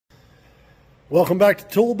Welcome back to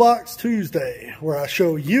Toolbox Tuesday, where I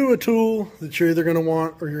show you a tool that you're either going to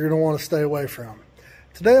want or you're going to want to stay away from.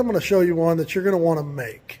 Today I'm going to show you one that you're going to want to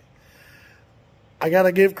make. I got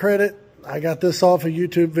to give credit. I got this off a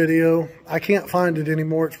YouTube video. I can't find it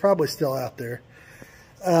anymore. It's probably still out there.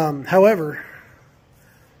 However,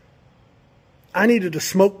 I needed a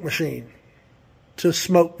smoke machine to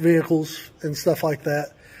smoke vehicles and stuff like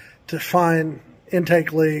that, to find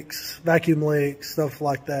intake leaks, vacuum leaks, stuff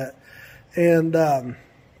like that. And,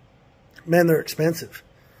 man, they're expensive.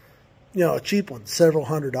 You know, a cheap one, several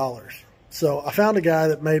 $100s. So I found a guy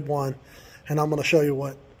that made one, and I'm going to show you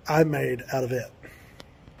what I made out of it.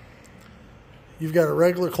 You've got a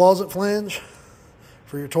regular closet flange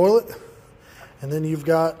for your toilet, and then you've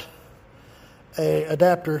got a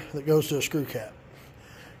adapter that goes to a screw cap.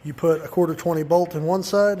 You put a 1/4-20 bolt in one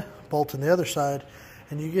side, bolt in the other side,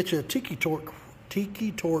 and you get you a tiki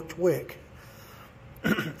torch wick.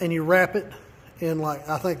 And you wrap it in, like,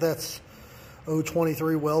 I think that's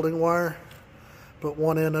 023 welding wire. Put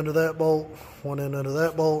one end under that bolt, one end under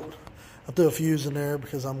that bolt. I threw a fuse in there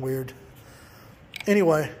because I'm weird.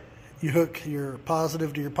 Anyway, you hook your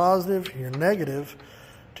positive to your positive, your negative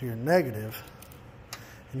to your negative,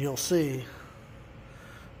 and you'll see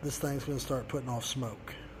this thing's going to start putting off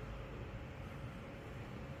smoke.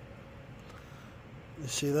 You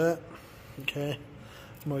see that? Okay.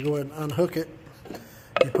 I'm going to go ahead and unhook it.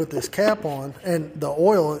 You put this cap on, and the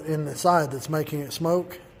oil inside that's making it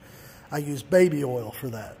smoke, I use baby oil for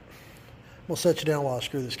that. We'll set you down while I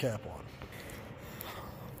screw this cap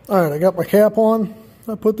on. Alright, I got my cap on.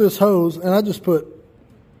 I put this hose, and I just put,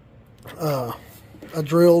 I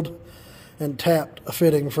drilled and tapped a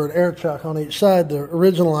fitting for an air chuck on each side. The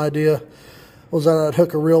original idea was that I'd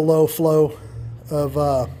hook a real low flow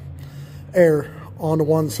of air onto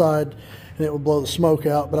one side, and it would blow the smoke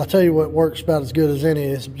out. But I tell you what works about as good as any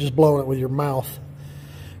is just blowing it with your mouth.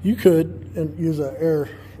 You could and use an air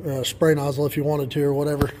spray nozzle if you wanted to or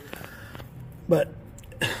whatever, but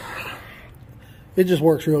it just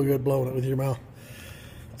works real good blowing it with your mouth.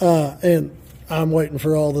 And I'm waiting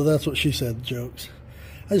for all the "that's what she said" jokes.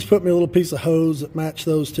 I just put me a little piece of hose that matched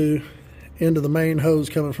those two into the main hose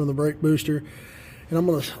coming from the brake booster, and I'm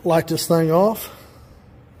going to light this thing off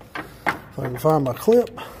if I can find my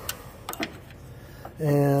clip.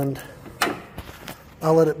 And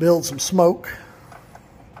I'll let it build some smoke.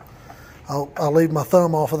 I'll leave my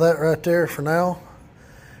thumb off of that right there for now,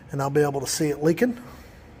 and I'll be able to see it leaking.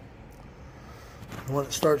 And when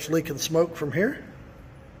it starts leaking smoke from here,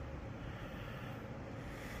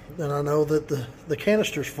 then I know that the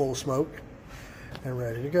canister's full of smoke and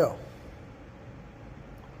ready to go.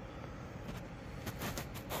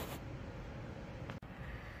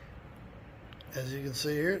 As you can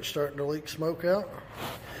see here, it's starting to leak smoke out.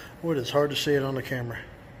 Wood, it's hard to see it on the camera.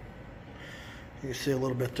 You can see a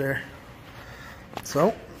little bit there.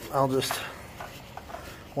 So I'll just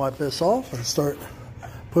wipe this off and start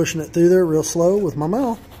pushing it through there real slow with my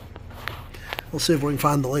mouth. We'll see if we can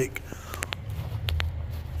find the leak.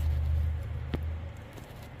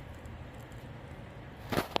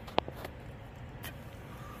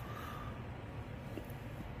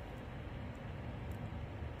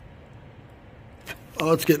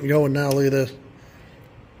 Oh, it's getting going now. Look at this.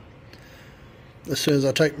 As soon as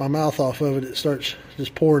I take my mouth off of it, it starts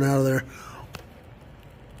just pouring out of there.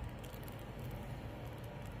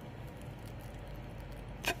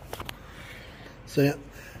 See it?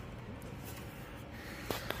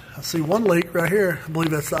 I see one leak right here. I believe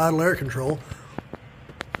that's the idle air control.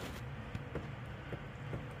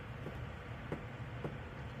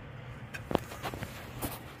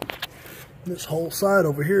 This whole side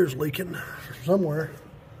over here is leaking somewhere.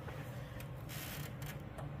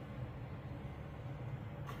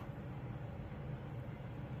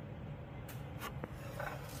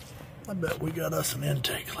 I bet we got us an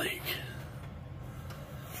intake leak.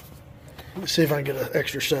 Let me see if I can get an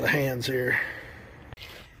extra set of hands here.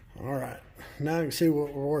 Alright, now you can see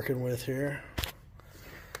what we're working with here.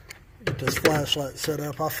 Get this flashlight set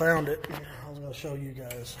up. I found it. I was going to show you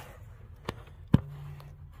guys.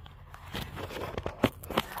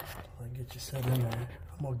 Get you set in there.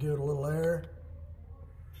 I'm going to give it a little air.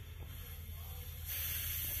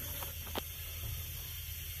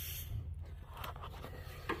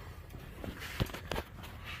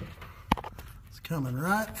 It's coming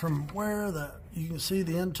right from where you can see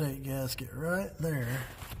the intake gasket right there.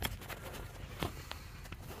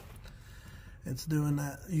 It's doing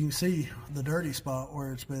that. You can see the dirty spot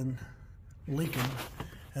where it's been leaking,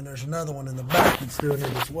 and there's another one in the back that's doing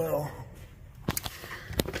it as well.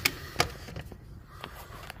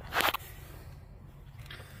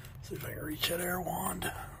 See if I can reach that air wand.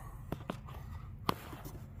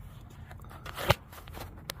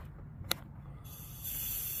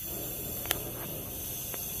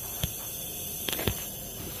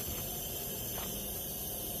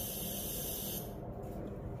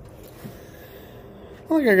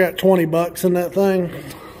 I think I got 20 bucks in that thing.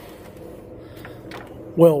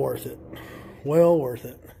 Well worth it. Well worth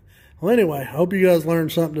it. Well, anyway, I hope you guys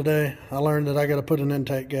learned something today. I learned that I got to put an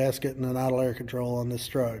intake gasket and an idle air control on this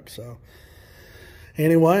truck. So,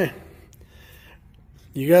 anyway,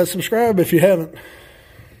 you guys subscribe if you haven't.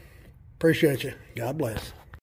 Appreciate you. God bless.